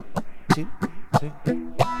2, 3.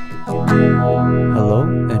 Hello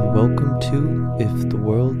and welcome to If the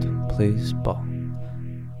World Plays Ball.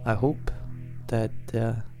 I hope that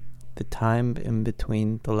the time in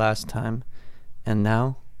between the last time and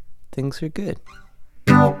now, things are good.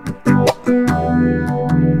 I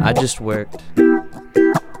just worked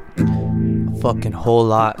a fucking whole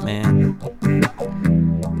lot, man.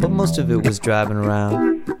 But most of it was driving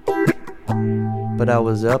around. But I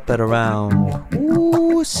was up at around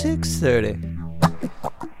 6:30.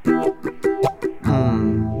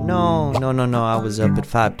 No, I was up at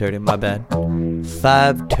 5:30, my bad.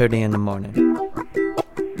 5:30 in the morning.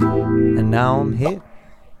 And now I'm here.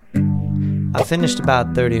 I finished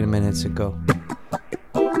about 30 minutes ago.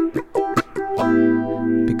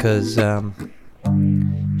 Because,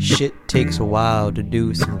 shit takes a while to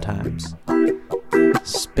do sometimes.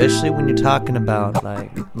 Especially when you're talking about,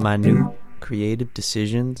 like, minute creative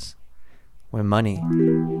decisions where money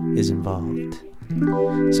is involved.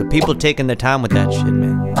 So people taking their time with that shit,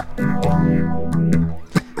 man.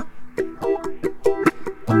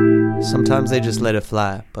 Sometimes they just let it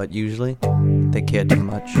fly, but usually they care too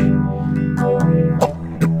much.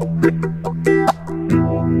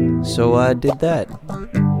 So I did that.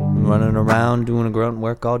 I'm running around doing a grunt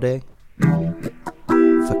work all day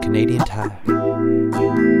for Canadian Tire.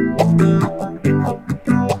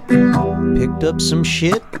 Picked up some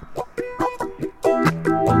shit,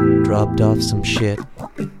 dropped off some shit.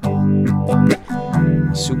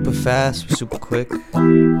 Super fast, super quick.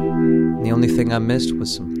 The only thing I missed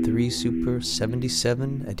was some 3 Super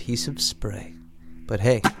 77 adhesive spray. But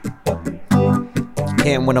hey, you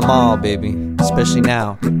can't win them all, baby. Especially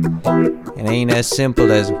now. It ain't as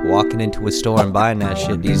simple as walking into a store and buying that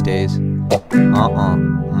shit these days. You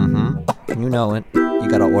know it. You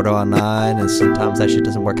gotta order online, and sometimes that shit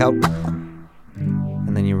doesn't work out.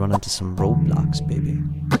 And then you run into some roadblocks, baby.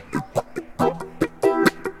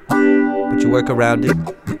 But you work around it.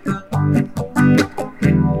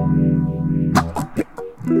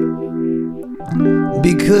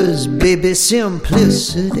 Because, baby,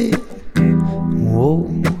 simplicity, whoa,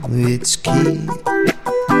 it's key.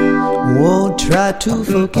 Won't try to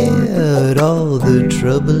forget all the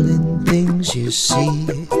troubling things you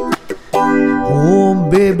see. Oh,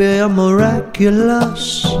 baby, I'm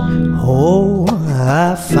miraculous. Oh,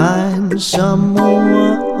 I find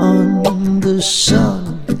someone. The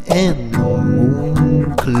sun and the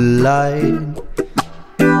moon collide.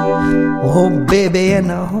 Oh, baby,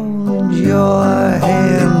 and I hold your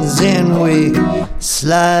hands and we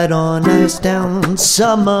slide on ice down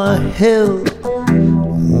Summer Hill.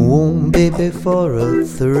 Oh, baby, for a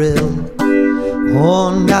thrill.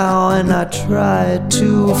 Oh, now and I try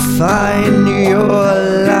to find your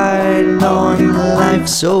line on life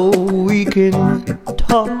so we can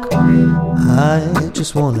talk. I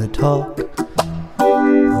just wanna talk.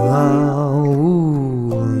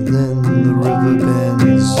 Then the river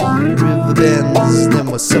bends, then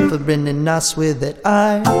we're suffering, and I swear that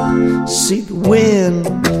I see the wind.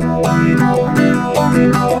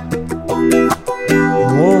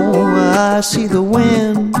 Oh, I see the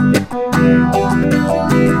wind,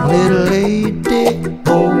 little lady.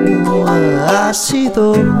 Oh, I see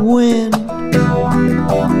the wind.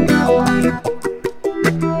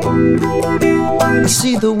 I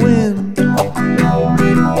see the wind.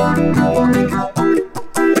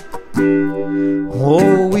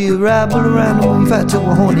 Oh, we rabble around and we fight till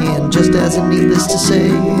we're horny, and just as it needless to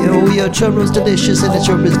say, oh, your churro's delicious and it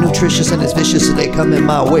sure is nutritious and it's vicious, so they come in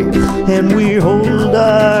my way. And we hold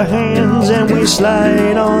our hands and we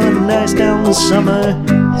slide on ice down the Summer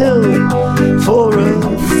Hill for a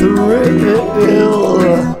thrill.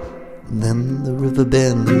 Then the river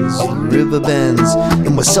bends,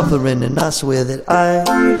 and we're suffering, and I swear that I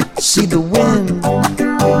see the wind.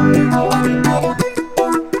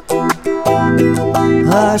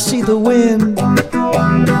 I see the wind.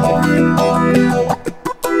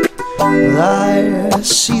 I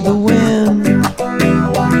see the wind.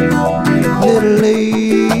 Little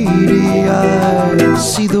lady, I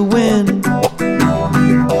see the wind.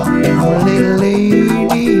 Little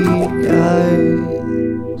lady,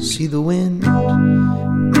 I see the wind.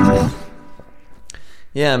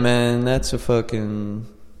 Yeah, man, that's a fucking...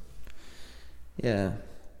 Yeah.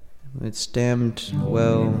 It's damned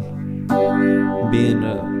well being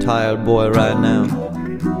a tired boy right now.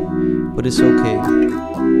 But it's okay.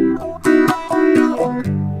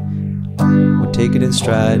 We'll take it in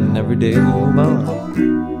stride, and every day we move on.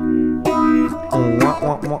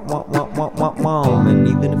 And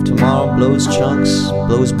even if tomorrow blows chunks,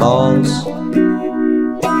 blows balls,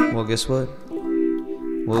 well, guess what?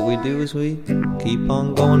 What we do is we keep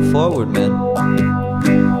on going forward, man.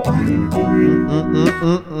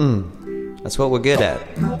 That's what we're good at.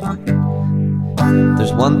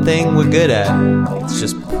 There's one thing we're good at. It's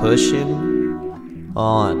just pushing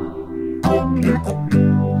on.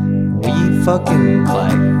 We fucking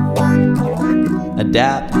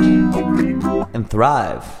adapt and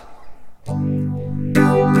thrive.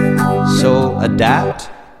 So adapt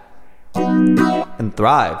and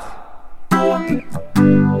thrive.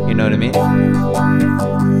 You know what I mean?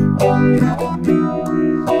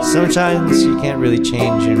 Sometimes you can't really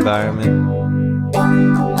change your environment,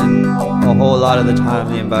 and a whole lot of the time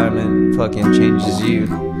the environment fucking changes you.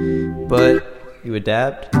 But you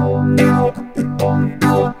adapt and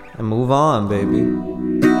move on, baby.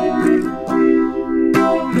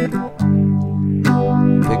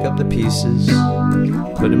 Pick up the pieces,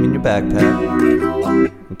 put them in your backpack,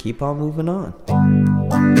 and keep on moving on.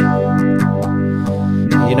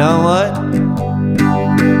 You know what?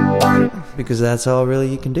 Because that's all really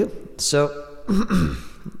you can do. So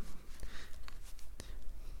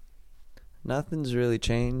nothing's really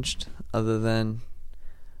changed other than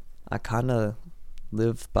I kind of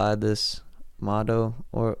live by this motto,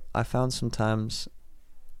 or I found sometimes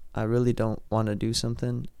I really don't want to do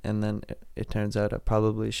something, and then it turns out I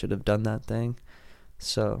probably should have done that thing.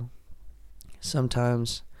 So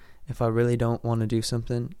sometimes if I really don't want to do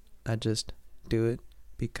something, I just do it,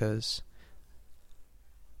 because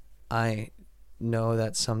I know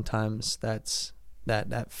that sometimes that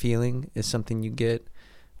feeling is something you get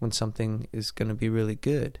when something is going to be really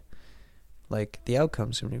good. Like, the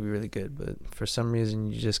outcome's going to be really good, but for some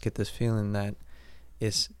reason you just get this feeling that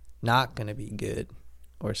it's not going to be good,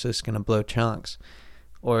 or it's just going to blow chunks,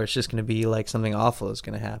 or it's just going to be like something awful is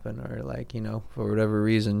going to happen, or like, you know, for whatever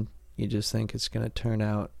reason you just think it's going to turn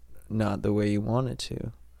out not the way you want it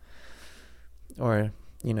to, or,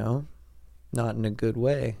 you know, not in a good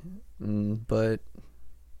way. But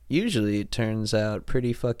usually it turns out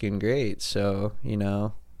pretty fucking great. So, you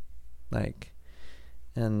know, like,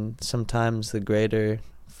 and sometimes the greater,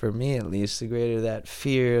 for me at least, the greater that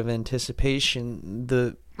fear of anticipation,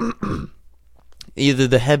 the either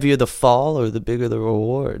the heavier the fall or the bigger the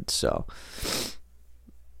reward. So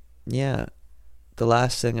yeah, the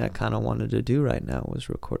last thing I kind of wanted to do right now was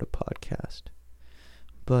record a podcast,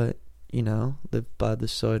 but, you know, live by the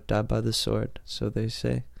sword, die by the sword, so they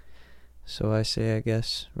say. So I say, I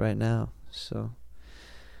guess, right now. So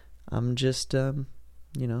I'm just, you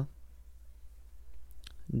know,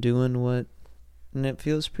 doing what, and it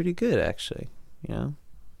feels pretty good, actually, you know.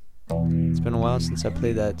 It's been a while since I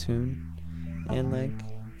played that tune, and, like,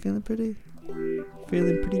 feeling pretty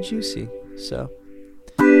juicy. So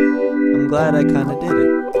I'm glad I kind of did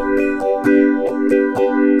it.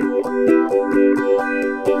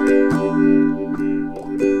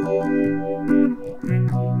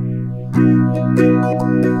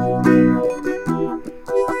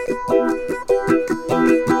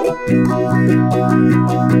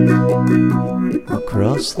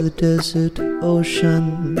 Across the desert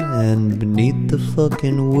ocean and beneath the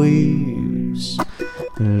fucking waves,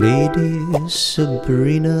 Lady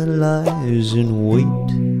Sabrina lies in wait.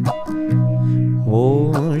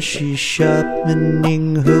 Oh, she's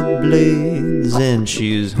sharpening her blades and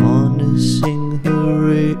she's harnessing her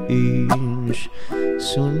rage.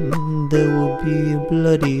 Soon there will be a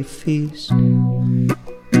bloody feast.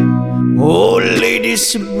 Oh, Lady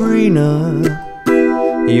Sabrina,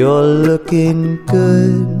 you're looking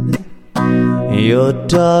good. Your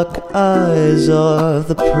dark eyes are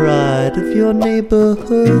the pride of your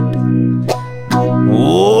neighborhood.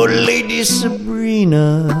 Oh, Lady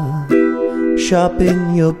Sabrina,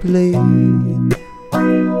 sharpen your blade,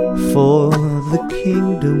 for the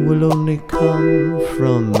kingdom will only come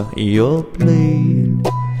from your blade.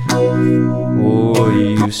 Oh,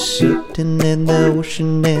 you sitting in the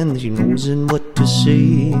ocean and she knows what to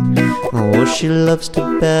say. Oh, she loves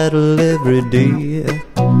to battle every day.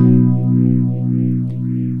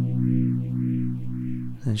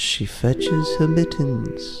 And she fetches her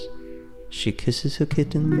mittens, she kisses her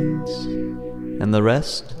kittens, and the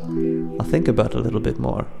rest I'll think about a little bit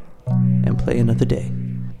more and play another day.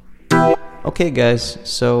 Okay, guys,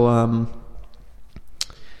 so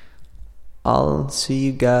I'll see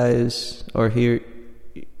you guys, or hear,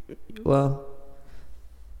 well,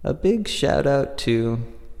 a big shout out to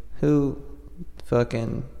who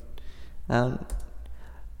fucking, I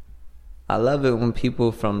love it when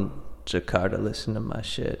people from Jakarta listen to my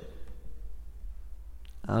shit.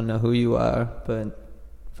 I don't know who you are, but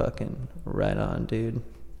fucking right on, dude,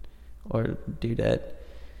 or dudette.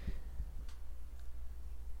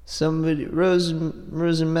 Somebody,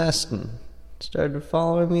 Rosen Maston, started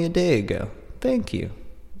following me a day ago. Thank you,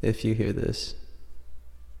 if you hear this.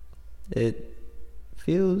 It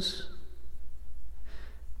feels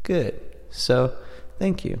good. So,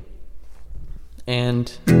 thank you.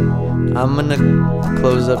 And I'm gonna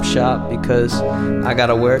close up shop because I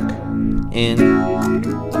gotta work in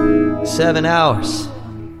 7 hours.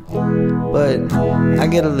 But I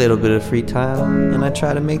get a little bit of free time and I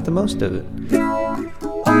try to make the most of it.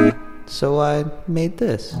 So I made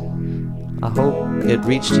this. I hope it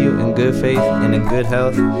reached you in good faith and in good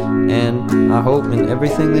health, and I hope in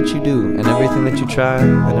everything that you do and everything that you try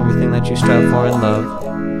and everything that you strive for in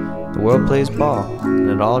love, the world plays ball and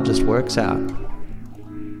it all just works out.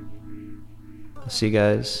 I'll see you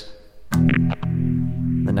guys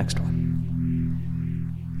in the next one.